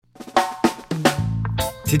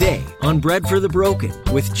Today on Bread for the Broken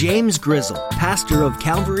with James Grizzle, pastor of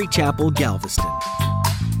Calvary Chapel, Galveston.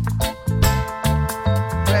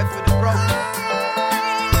 Bread for the broken.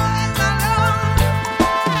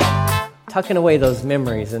 Tucking away those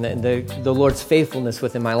memories and the Lord's faithfulness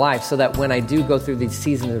within my life so that when I do go through these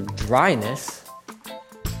seasons of dryness,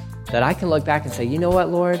 that I can look back and say, you know what,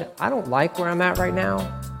 Lord, I don't like where I'm at right now,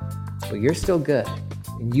 but you're still good,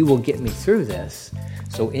 and you will get me through this.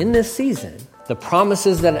 So in this season, the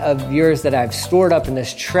promises of yours that I've stored up in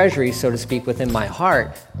this treasury, so to speak, within my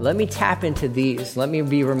heart, let me tap into these. Let me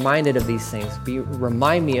be reminded of these things.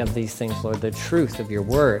 Remind me of these things, Lord, the truth of your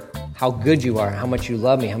word, how good you are, how much you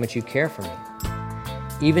love me, how much you care for me,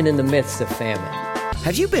 even in the midst of famine.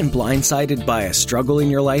 Have you been blindsided by a struggle in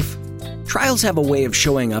your life? Trials have a way of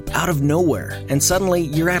showing up out of nowhere, and suddenly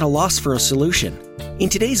you're at a loss for a solution. In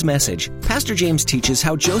today's message, Pastor James teaches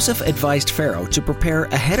how Joseph advised Pharaoh to prepare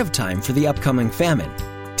ahead of time for the upcoming famine.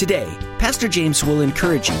 Today, Pastor James will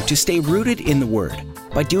encourage you to stay rooted in the Word.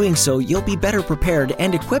 By doing so, you'll be better prepared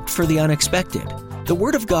and equipped for the unexpected. The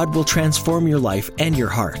Word of God will transform your life and your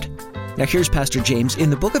heart. Now here's Pastor James in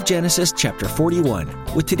the book of Genesis, chapter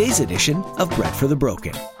 41, with today's edition of Bread for the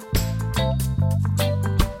Broken.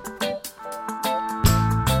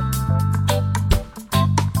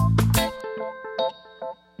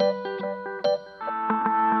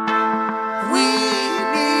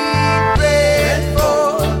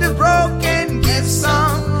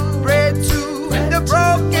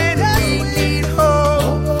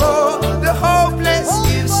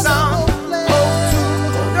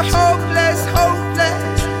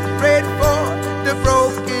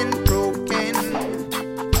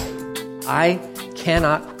 I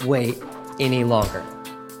cannot wait any longer.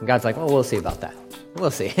 And God's like, well, we'll see about that. We'll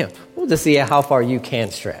see. We'll just see how far you can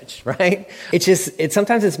stretch, right?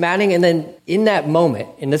 Sometimes it's maddening. And then in that moment,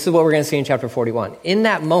 and this is what we're going to see in chapter 41, in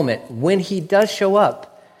that moment, when he does show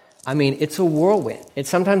up, I mean, it's a whirlwind. It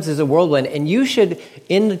sometimes is a whirlwind. And you should,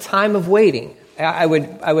 in the time of waiting, I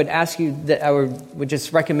would ask you that I would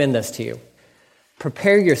just recommend this to you.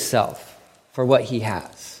 Prepare yourself for what he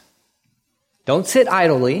has. Don't sit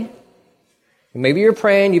idly. Maybe you've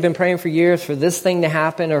been praying for years for this thing to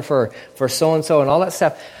happen or for so-and-so and all that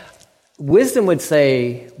stuff. Wisdom would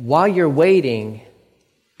say, while you're waiting,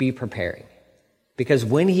 be preparing. Because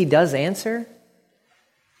when he does answer,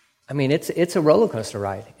 I mean, it's a roller coaster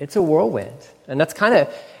ride. It's a whirlwind. And that's kind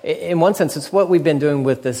of, in one sense, it's what we've been doing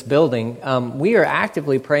with this building. We are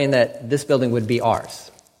actively praying that this building would be ours.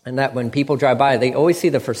 And that when people drive by, they always see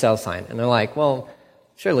the for sale sign. And they're like, well,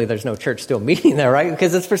 surely there's no church still meeting there, right?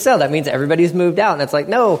 Because it's for sale. That means everybody's moved out. And it's like,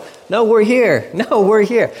 no, we're here. No, we're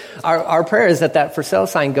here. Our prayer is that for sale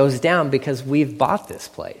sign goes down because we've bought this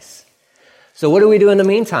place. So what do we do in the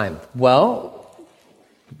meantime? Well,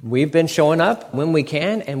 we've been showing up when we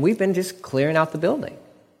can, and we've been just clearing out the building.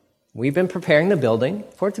 We've been preparing the building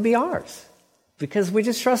for it to be ours because we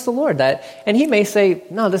just trust the Lord. And he may say,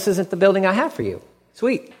 no, this isn't the building I have for you.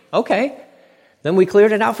 Sweet. Okay. Then we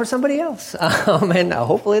cleared it out for somebody else, and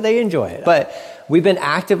hopefully they enjoy it. But we've been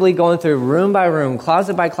actively going through room by room,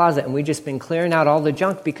 closet by closet, and we've just been clearing out all the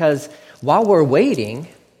junk because while we're waiting,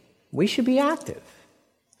 we should be active.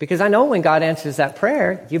 Because I know when God answers that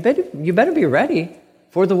prayer, you better be ready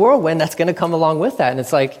for the whirlwind that's going to come along with that. And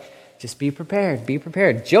it's like, just be prepared, be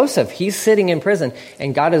prepared. Joseph, he's sitting in prison,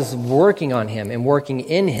 and God is working on him and working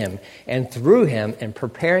in him and through him and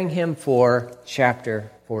preparing him for chapter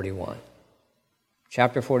 41.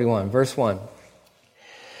 Chapter 41, verse 1. It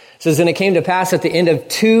says, and it came to pass at the end of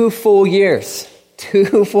 2 full years,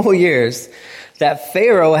 that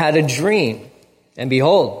Pharaoh had a dream. And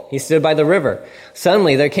behold, he stood by the river.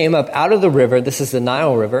 Suddenly there came up out of the river, this is the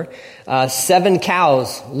Nile River, 7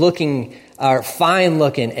 cows fine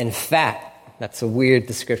looking and fat. That's a weird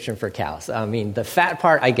description for cows. I mean, the fat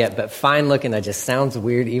part I get, but fine looking, that just sounds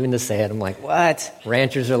weird even to say it. I'm like, what?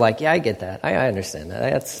 Ranchers are like, yeah, I get that. I understand that.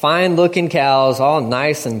 That's fine looking cows, all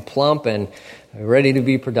nice and plump and ready to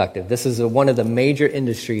be productive. This is one of the major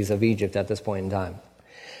industries of Egypt at this point in time.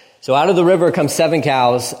 So out of the river come 7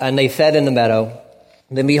 cows, and they fed in the meadow.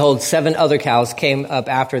 Then behold, 7 other cows came up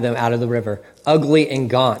after them out of the river, ugly and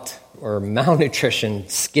gaunt, or malnutrition,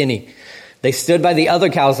 skinny. They stood by the other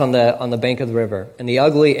cows on the bank of the river, and the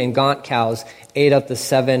ugly and gaunt cows ate up the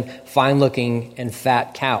 7 fine-looking and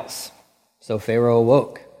fat cows. So Pharaoh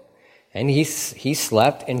awoke, and he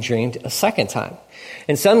slept and dreamed a second time.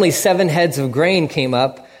 And suddenly 7 heads of grain came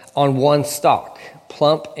up on one stalk,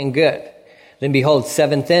 plump and good. Then behold,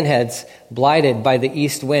 7 thin heads, blighted by the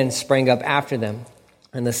east wind, sprang up after them.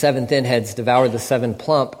 And the 7 thin heads devoured the 7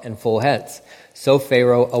 plump and full heads. So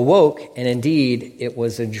Pharaoh awoke, and indeed it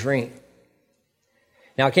was a dream.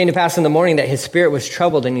 Now it came to pass in the morning that his spirit was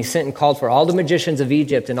troubled, and he sent and called for all the magicians of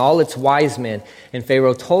Egypt and all its wise men. And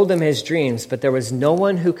Pharaoh told them his dreams, but there was no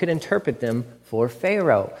one who could interpret them for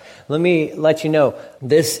Pharaoh. Let me let you know,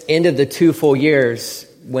 this end of the 2 full years,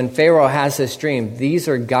 when Pharaoh has this dream, these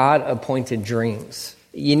are God-appointed dreams.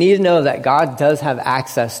 You need to know that God does have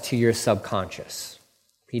access to your subconscious.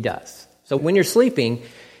 He does. So when you're sleeping,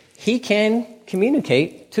 he can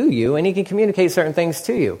communicate to you, and he can communicate certain things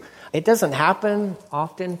to you. It doesn't happen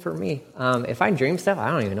often for me. If I dream stuff, I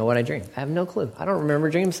don't even know what I dream. I have no clue. I don't remember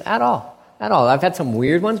dreams at all. I've had some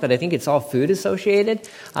weird ones, but I think it's all food associated.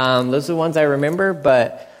 Those are the ones I remember,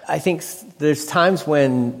 but I think there's times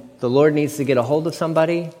when the Lord needs to get a hold of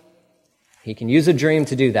somebody. He can use a dream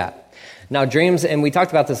to do that. Now, dreams, and we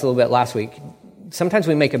talked about this a little bit last week, sometimes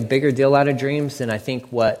we make a bigger deal out of dreams than I think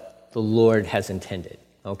what the Lord has intended.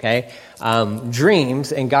 Okay?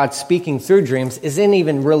 Dreams and God speaking through dreams isn't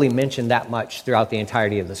even really mentioned that much throughout the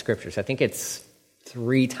entirety of the scriptures. I think it's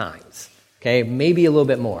 3 times. Okay? Maybe a little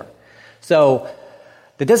bit more. So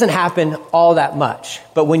that doesn't happen all that much.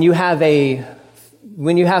 But when you have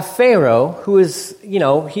Pharaoh, who is,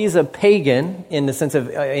 he's a pagan in the sense of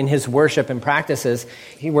in his worship and practices,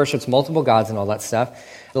 he worships multiple gods and all that stuff.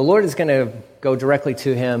 The Lord is going to go directly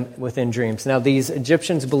to him within dreams. Now, these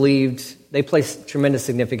Egyptians they placed tremendous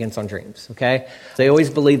significance on dreams, okay? They always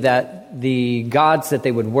believed that the gods that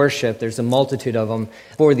they would worship, there's a multitude of them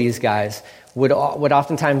for these guys, would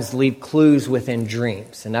oftentimes leave clues within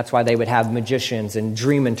dreams. And that's why they would have magicians and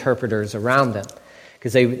dream interpreters around them.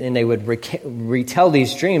 Because they would retell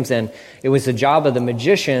these dreams, and it was the job of the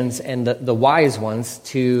magicians and the wise ones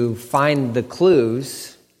to find the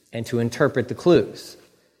clues and to interpret the clues.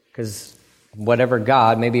 Because whatever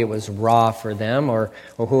god, maybe it was Ra for them, or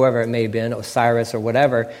whoever it may have been, Osiris or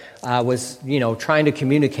whatever, was trying to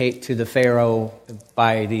communicate to the Pharaoh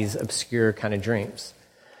by these obscure kind of dreams.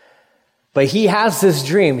 But he has this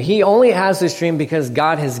dream. He only has this dream because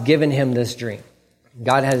God has given him this dream.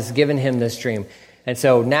 God has given him this dream. And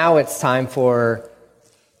so now it's time for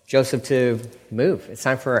Joseph to move. It's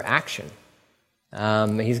time for action.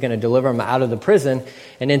 He's going to deliver him out of the prison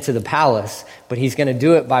and into the palace, but he's going to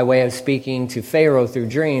do it by way of speaking to Pharaoh through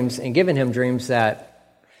dreams and giving him dreams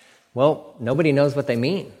that, nobody knows what they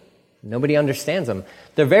mean. Nobody understands them.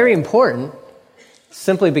 They're very important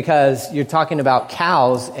simply because you're talking about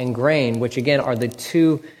cows and grain, which again are the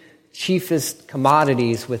 2 chiefest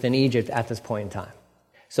commodities within Egypt at this point in time.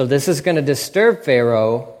 So this is going to disturb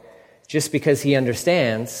Pharaoh just because he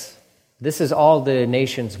understands this is all the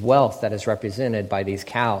nation's wealth that is represented by these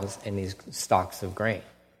cows and these stalks of grain.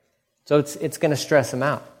 So it's going to stress him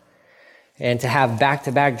out. And to have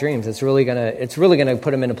back-to-back dreams, it's really going to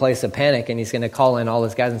put him in a place of panic, and he's going to call in all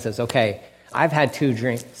his guys and says, okay, I've had 2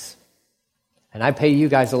 dreams, and I pay you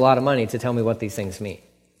guys a lot of money to tell me what these things mean.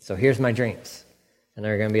 So here's my dreams. And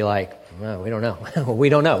they're going to be like, well, we don't know. We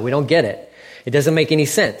don't know. We don't get it. It doesn't make any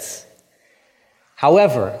sense.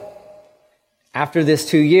 However, after this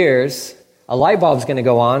 2 years, a light bulb's going to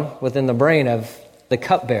go on within the brain of the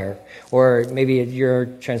cupbearer, or maybe your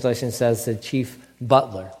translation says the chief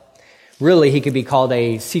butler. Really, he could be called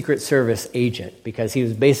a Secret Service agent because he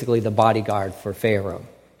was basically the bodyguard for Pharaoh.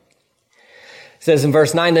 It says in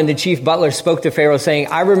verse 9, then the chief butler spoke to Pharaoh saying,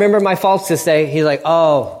 I remember my faults this day. He's like,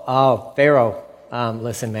 oh, Pharaoh,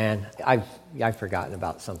 listen, man, I've forgotten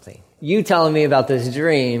about something. You telling me about this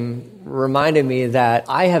dream reminded me that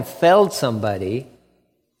I have failed somebody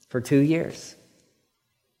for 2 years.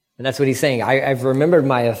 And that's what he's saying. I've remembered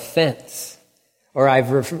my offense, or I've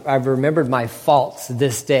remembered my faults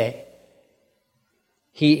this day.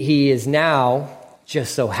 He is now,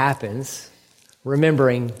 just so happens,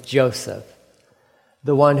 remembering Joseph,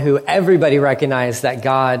 the one who everybody recognized that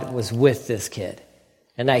God was with this kid,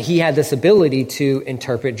 and that he had this ability to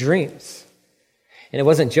interpret dreams. And it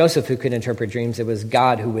wasn't Joseph who could interpret dreams, it was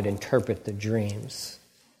God who would interpret the dreams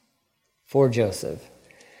for Joseph.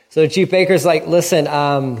 So the chief baker's like, listen,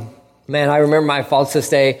 man, I remember my faults this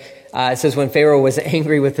day. It says, when Pharaoh was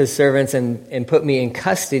angry with his servants and put me in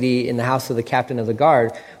custody in the house of the captain of the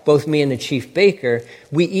guard, both me and the chief baker,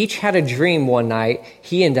 we each had a dream one night,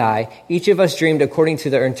 he and I. Each of us dreamed according to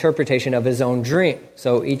their interpretation of his own dream.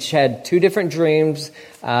 So each had 2 different dreams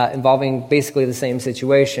involving basically the same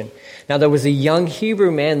situation. Now there was a young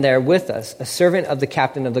Hebrew man there with us, a servant of the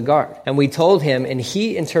captain of the guard. And we told him, and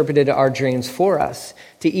he interpreted our dreams for us.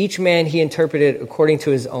 To each man he interpreted according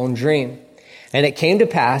to his own dream. And it came to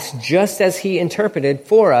pass, just as he interpreted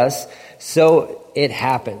for us, so it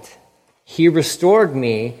happened. He restored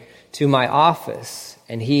me to my office,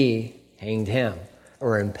 and he hanged him,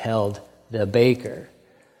 or impaled the baker.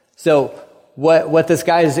 So what this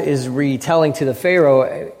guy is retelling to the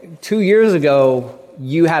Pharaoh, 2 years ago,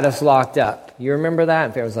 you had us locked up. You remember that?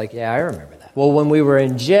 And Pharaoh's like, yeah, I remember that. Well, when we were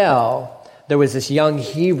in jail, there was this young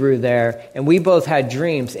Hebrew there, and we both had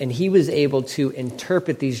dreams, and he was able to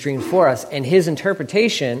interpret these dreams for us, and his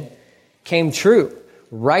interpretation came true,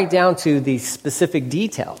 right down to the specific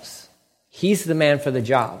details. He's the man for the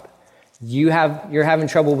job. You're having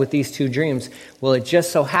trouble with these 2 dreams. Well, it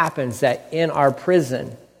just so happens that in our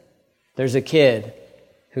prison, there's a kid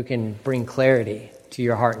who can bring clarity to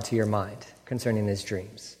your heart and to your mind concerning his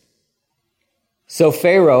dreams. So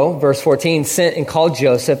Pharaoh, verse 14, sent and called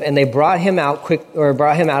Joseph, and they brought him out quickly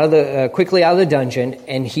out of the dungeon,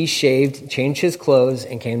 and he shaved, changed his clothes,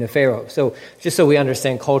 and came to Pharaoh. So just so we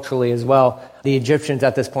understand culturally as well, the Egyptians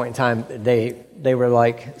at this point in time, they were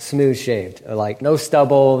like smooth shaved, like no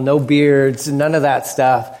stubble, no beards, none of that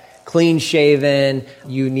stuff. Clean shaven.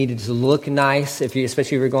 You needed to look nice, especially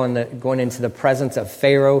if you're going into the presence of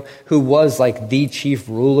Pharaoh, who was like the chief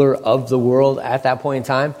ruler of the world at that point in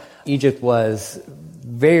time. Egypt was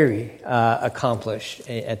very accomplished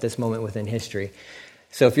at this moment within history.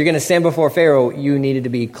 So if you're going to stand before Pharaoh, you needed to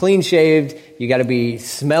be clean shaved. You got to be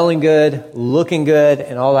smelling good, looking good,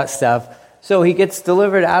 and all that stuff. So he gets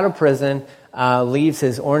delivered out of prison, leaves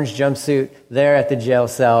his orange jumpsuit there at the jail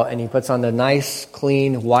cell, and he puts on the nice,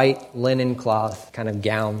 clean, white linen cloth kind of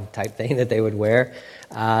gown type thing that they would wear.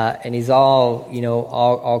 And he's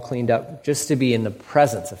all cleaned up just to be in the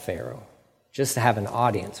presence of Pharaoh, just to have an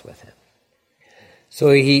audience with him. So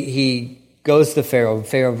he goes to Pharaoh.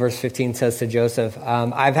 Pharaoh, verse 15, says to Joseph,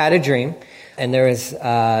 I've had a dream, and there's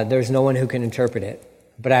no one who can interpret it.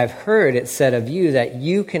 But I've heard it said of you that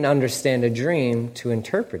you can understand a dream to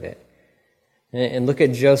interpret it. And look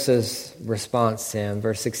at Joseph's response to him,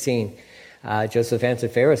 verse 16. Joseph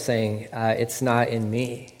answered Pharaoh, saying, it's not in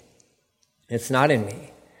me. It's not in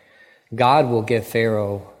me. God will give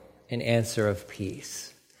Pharaoh an answer of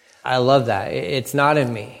peace. I love that. It's not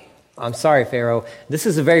in me. I'm sorry, Pharaoh. This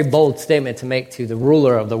is a very bold statement to make to the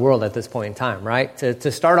ruler of the world at this point in time, right?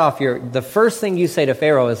 To start off, the first thing you say to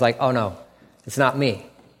Pharaoh is like, oh no, it's not me.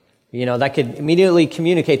 That could immediately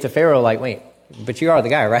communicate to Pharaoh like, wait, but you are the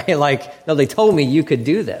guy, right? Like, no, they told me you could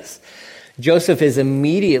do this. Joseph is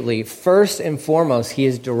immediately, first and foremost, he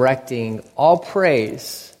is directing all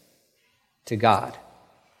praise to God.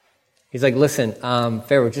 He's like, listen,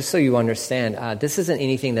 Pharaoh, just so you understand, this isn't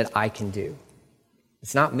anything that I can do.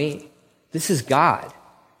 It's not me. This is God.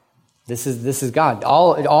 This is God.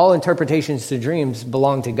 All interpretations to dreams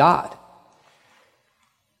belong to God.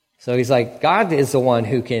 So he's like, God is the one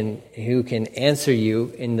who can answer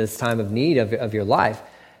you in this time of need of your life.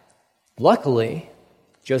 Luckily,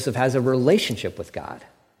 Joseph has a relationship with God.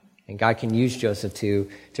 And God can use Joseph to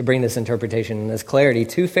bring this interpretation and this clarity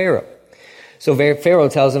to Pharaoh. So Pharaoh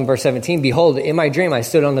tells him, verse 17, behold, in my dream I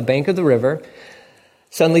stood on the bank of the river.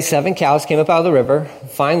 Suddenly 7 cows came up out of the river,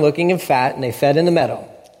 fine looking and fat, and they fed in the meadow.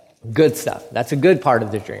 Good stuff. That's a good part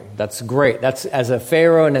of the dream. That's great. That's, as a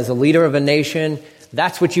Pharaoh and as a leader of a nation,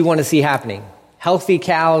 that's what you want to see happening. Healthy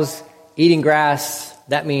cows eating grass.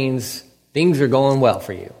 That means things are going well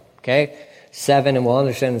for you. Okay? 7, and we'll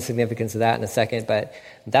understand the significance of that in a second, but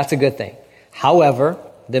that's a good thing. However,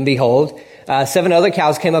 then behold, 7 other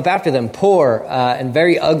cows came up after them, poor and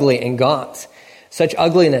very ugly and gaunt. Such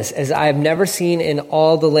ugliness as I have never seen in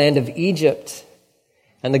all the land of Egypt.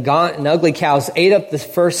 And the gaunt and ugly cows ate up the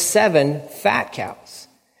first 7 fat cows.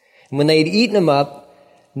 And when they had eaten them up,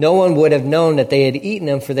 no one would have known that they had eaten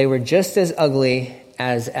them, for they were just as ugly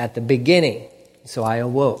as at the beginning. So I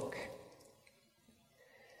awoke.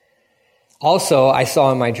 Also, I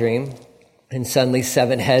saw in my dream, and suddenly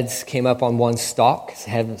 7 heads came up on one stalk,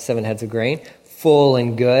 7 heads of grain, full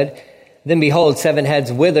and good. Then behold, 7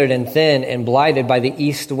 heads withered and thin and blighted by the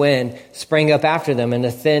east wind sprang up after them, and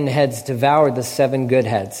the thin heads devoured the 7 good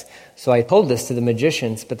heads. So I told this to the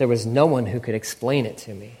magicians, but there was no one who could explain it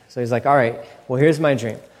to me. So he's like, all right, well, here's my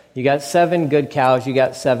dream. You got 7 good cows, you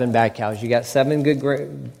got 7 bad cows. You got 7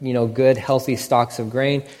 good, healthy stalks of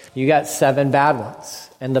grain. You got 7 bad ones.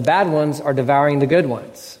 And the bad ones are devouring the good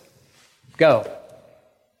ones. Go.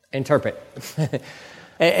 Interpret.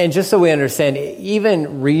 And just so we understand,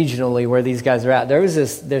 even regionally where these guys are at, there was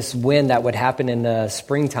this wind that would happen in the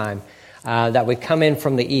springtime that would come in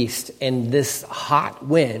from the east. And this hot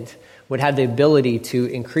wind would have the ability to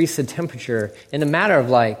increase the temperature in a matter of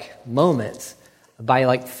moments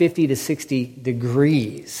by 50 to 60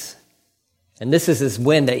 degrees. And this is this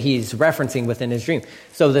wind that he's referencing within his dream.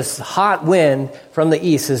 So this hot wind from the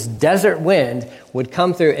east, this desert wind, would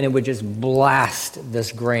come through and it would just blast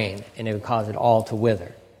this grain and it would cause it all to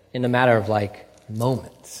wither in a matter of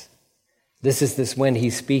moments. This is this wind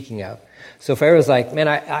he's speaking of. So Pharaoh's like, man,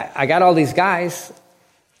 I got all these guys.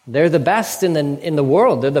 They're the best in the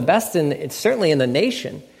world. They're the best it's certainly in the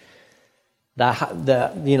nation.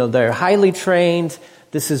 They're highly trained.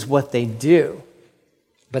 This is what they do.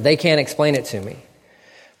 But they can't explain it to me.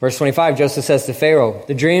 Verse 25, Joseph says to Pharaoh,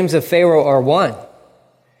 the dreams of Pharaoh are one.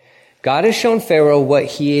 God has shown Pharaoh what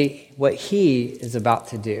he is about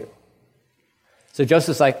to do. So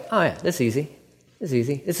Joseph's like, oh yeah, this is easy. This is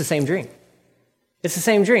easy. It's the same dream. It's the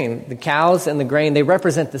same dream. The cows and the grain, they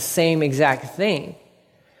represent the same exact thing.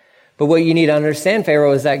 But what you need to understand,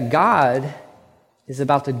 Pharaoh, is that God is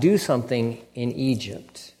about to do something in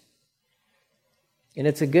Egypt. And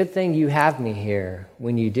it's a good thing you have me here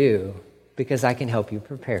when you do, because I can help you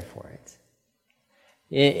prepare for it.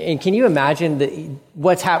 And can you imagine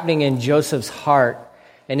what's happening in Joseph's heart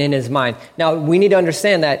and in his mind? Now, we need to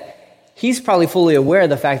understand that he's probably fully aware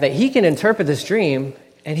of the fact that he can interpret this dream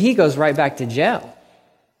and he goes right back to jail.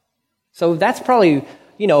 So that's probably,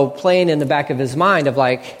 playing in the back of his mind of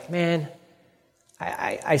like, man,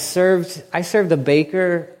 I served the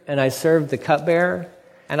baker and I served the cupbearer,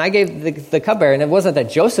 and I gave the cupbearer, and it wasn't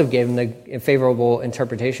that Joseph gave him the favorable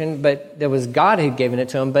interpretation, but there was God who had given it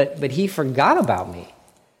to him, but he forgot about me.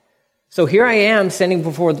 So here I am standing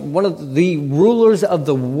before one of the rulers of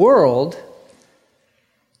the world,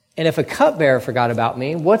 and if a cupbearer forgot about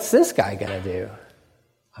me, what's this guy going to do?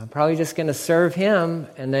 I'm probably just going to serve him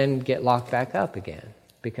and then get locked back up again,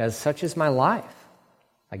 because such is my life.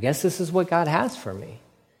 I guess this is what God has for me.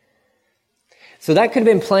 So that could have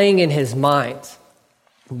been playing in his mind.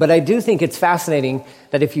 But I do think it's fascinating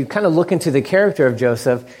that if you kind of look into the character of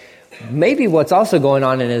Joseph, maybe what's also going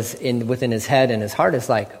on within his head and his heart is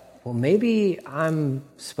like, well, maybe I'm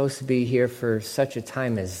supposed to be here for such a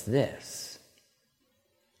time as this.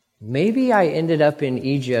 Maybe I ended up in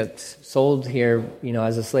Egypt, sold here,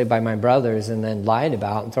 as a slave by my brothers, and then lied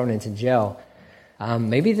about and thrown into jail.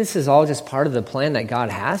 Maybe this is all just part of the plan that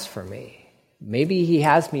God has for me. Maybe he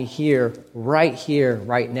has me here,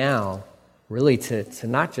 right now, really to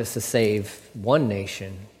not just to save one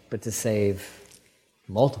nation, but to save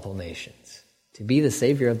multiple nations, to be the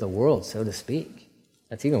savior of the world, so to speak.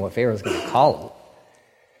 That's even what Pharaoh's going to call him.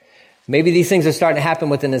 Maybe these things are starting to happen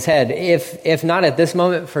within his head. If not at this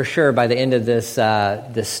moment, for sure, by the end of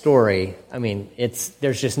this story,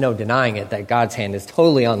 there's just no denying it that God's hand is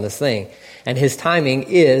totally on this thing, and his timing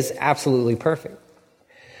is absolutely perfect.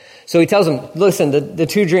 So he tells him, listen, the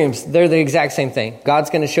two dreams, they're the exact same thing. God's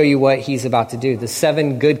going to show you what he's about to do. The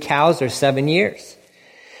 7 good cows are 7 years.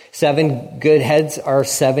 7 good heads are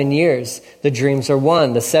 7 years. The dreams are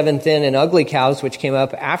one. The 7 thin and ugly cows, which came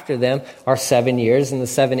up after them, are 7 years. And the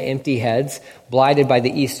 7 empty heads, blighted by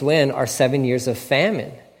the east wind, are 7 years of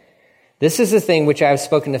famine. This is the thing which I have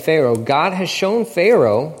spoken to Pharaoh. God has shown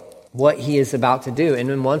Pharaoh what he is about to do. And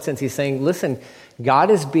in one sense, he's saying, listen,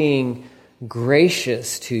 God is being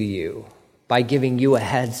gracious to you by giving you a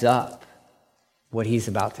heads up what he's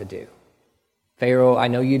about to do. Pharaoh, I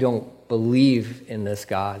know you don't believe in this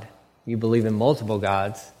God. You believe in multiple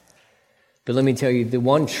gods. But let me tell you, the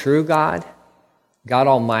one true God, God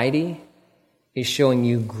Almighty, is showing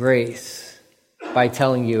you grace by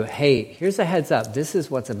telling you, hey, here's a heads up. This is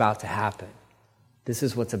what's about to happen. This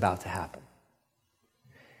is what's about to happen.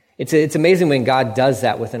 It's amazing when God does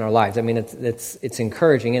that within our lives. It's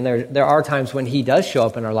encouraging. And there are times when he does show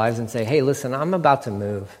up in our lives and say, hey, listen, I'm about to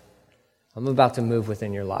move. I'm about to move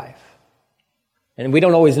within your life. And we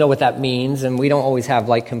don't always know what that means, and we don't always have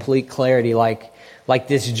complete clarity like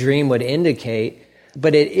this dream would indicate.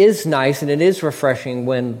 But it is nice and it is refreshing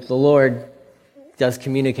when the Lord does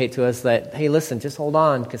communicate to us that, hey, listen, just hold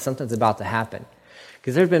on because something's about to happen.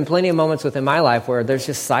 Because there's been plenty of moments within my life where there's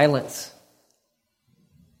just silence.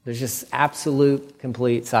 There's just absolute,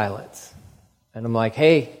 complete silence. And I'm like,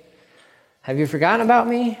 hey, have you forgotten about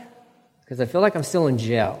me? Because I feel like I'm still in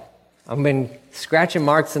jail. I've been scratching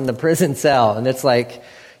marks in the prison cell. And it's like,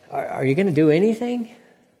 are you going to do anything?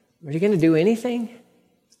 Are you going to do anything? And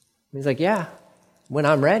he's like, yeah, when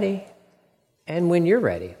I'm ready and when you're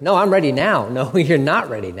ready. No, I'm ready now. No, you're not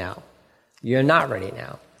ready now. You're not ready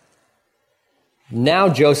now. Now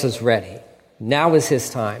Joseph's ready. Now is his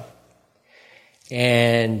time.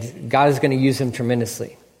 And God is going to use him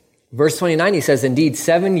tremendously. Verse 29, he says, indeed,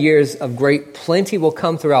 7 years of great plenty will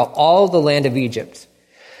come throughout all the land of Egypt.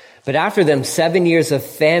 But after them, 7 years of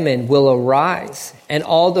famine will arise, and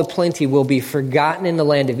all the plenty will be forgotten in the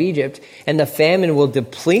land of Egypt, and the famine will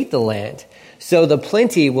deplete the land. So the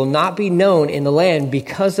plenty will not be known in the land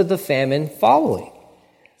because of the famine following.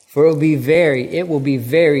 For it will be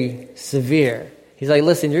very severe. He's like,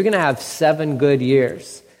 listen, you're going to have 7 good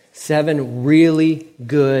years. 7 really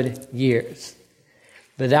good years.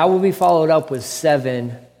 But that will be followed up with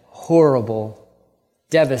 7 horrible,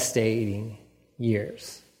 devastating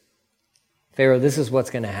years. Pharaoh, this is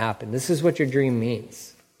what's going to happen. This is what your dream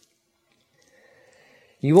means.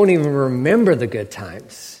 You won't even remember the good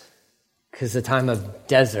times because the time of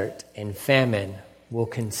desert and famine will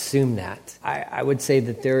consume that. I would say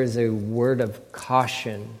that there is a word of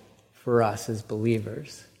caution for us as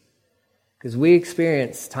believers because we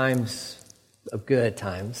experience times of good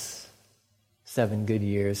times, 7 good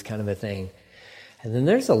years kind of a thing. And then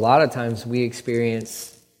there's a lot of times we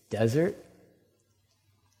experience desert.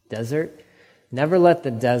 Never let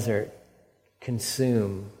the desert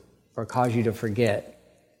consume or cause you to forget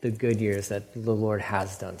the good years that the Lord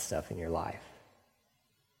has done stuff in your life.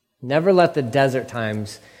 Never let the desert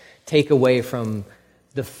times take away from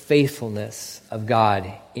the faithfulness of God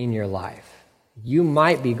in your life. You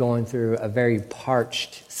might be going through a very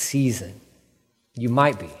parched season. You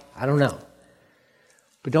might be. I don't know.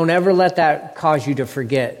 But don't ever let that cause you to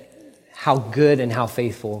forget how good and how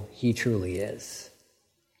faithful He truly is.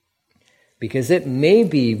 Because it may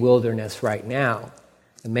be wilderness right now,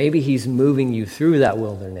 and maybe He's moving you through that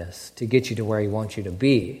wilderness to get you to where He wants you to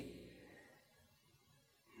be.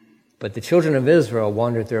 But the children of Israel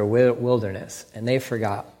wandered through a wilderness, and they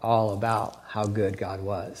forgot all about how good God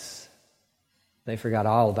was. They forgot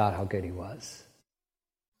all about how good He was.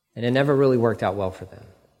 And it never really worked out well for them.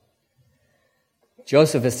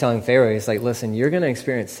 Joseph is telling Pharaoh, he's like, listen, you're going to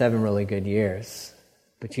experience 7 really good years,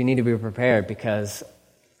 but you need to be prepared because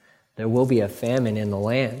there will be a famine in the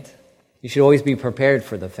land. You should always be prepared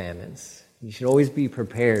for the famines. You should always be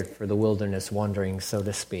prepared for the wilderness wandering, so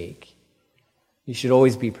to speak. You should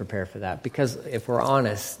always be prepared for that because if we're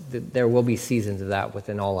honest, there will be seasons of that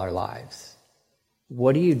within all our lives.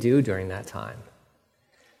 What do you do during that time?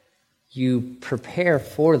 You prepare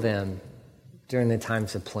for them during the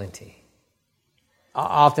times of plenty.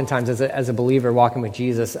 Oftentimes, as a believer walking with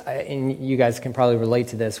Jesus, and you guys can probably relate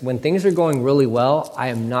to this, when things are going really well, I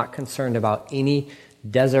am not concerned about any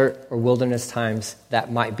desert or wilderness times that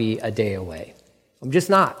might be a day away. I'm just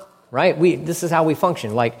not, right? This is how we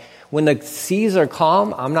function. Like, when the seas are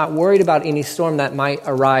calm, I'm not worried about any storm that might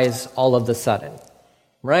arise all of the sudden,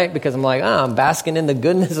 right? Because I'm like, I'm basking in the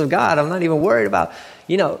goodness of God. I'm not even worried about,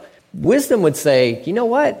 wisdom would say, you know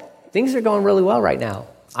what? Things are going really well right now.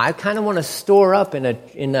 I kind of want to store up in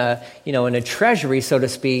a treasury, so to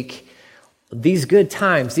speak, these good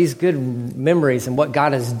times, these good memories and what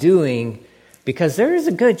God is doing, because there is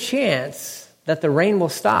a good chance that the rain will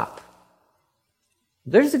stop.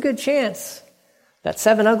 There's a good chance that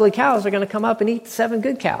 7 ugly cows are going to come up and eat 7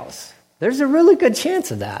 good cows. There's a really good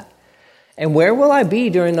chance of that. And where will I be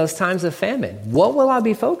during those times of famine? What will I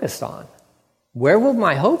be focused on? Where will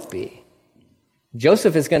my hope be?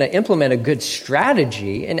 Joseph is going to implement a good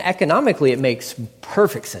strategy, and economically it makes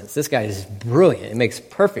perfect sense. This guy is brilliant. It makes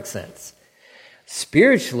perfect sense.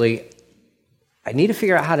 Spiritually, I need to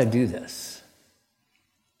figure out how to do this.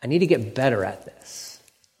 I need to get better at this.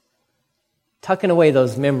 Tucking away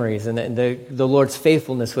those memories and the Lord's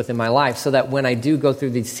faithfulness within my life so that when I do go through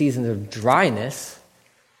these seasons of dryness,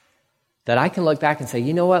 that I can look back and say,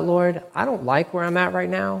 you know what, Lord, I don't like where I'm at right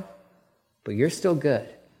now, but you're still good.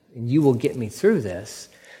 And you will get me through this.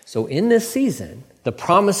 So in this season, the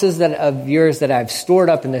promises of yours that I've stored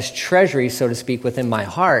up in this treasury, so to speak, within my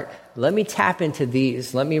heart, let me tap into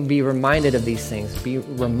these. Let me be reminded of these things.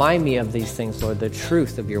 Remind me of these things, Lord, the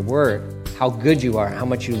truth of your word, how good you are, how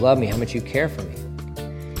much you love me, how much you care for me,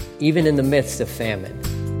 even in the midst of famine.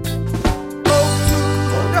 The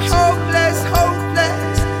hopeless,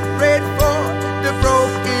 pray for the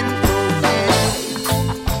broken.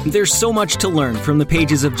 There's so much to learn from the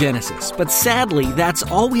pages of Genesis, but sadly, that's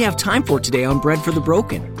all we have time for today on Bread for the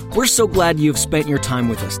Broken. We're so glad you've spent your time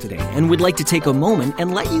with us today, and we'd like to take a moment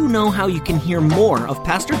and let you know how you can hear more of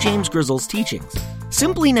Pastor James Grizzle's teachings.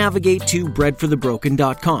 Simply navigate to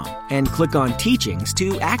breadforthebroken.com and click on Teachings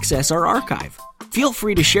to access our archive. Feel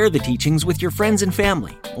free to share the teachings with your friends and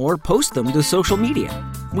family, or post them to social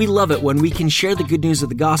media. We love it when we can share the good news of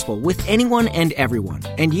the gospel with anyone and everyone,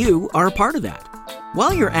 and you are a part of that.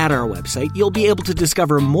 While you're at our website, you'll be able to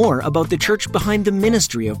discover more about the church behind the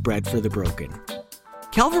ministry of Bread for the Broken.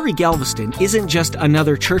 Calvary Galveston isn't just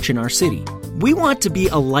another church in our city. We want to be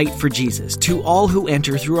a light for Jesus to all who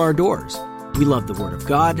enter through our doors. We love the Word of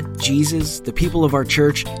God, Jesus, the people of our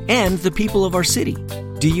church, and the people of our city.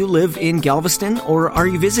 Do you live in Galveston, or are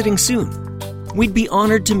you visiting soon? We'd be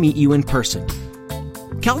honored to meet you in person.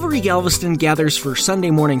 Calvary Galveston gathers for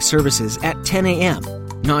Sunday morning services at 10 a.m.,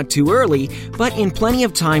 not too early, but in plenty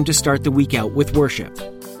of time to start the week out with worship.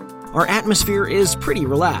 Our atmosphere is pretty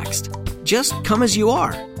relaxed. Just come as you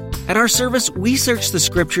are. At our service, we search the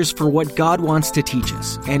scriptures for what God wants to teach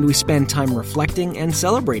us, and we spend time reflecting and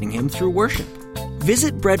celebrating Him through worship.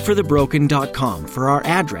 Visit breadforthebroken.com for our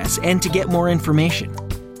address and to get more information.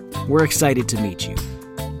 We're excited to meet you.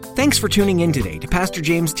 Thanks for tuning in today to Pastor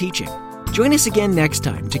James' teaching. Join us again next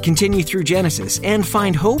time to continue through Genesis and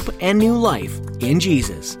find hope and new life in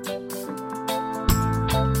Jesus.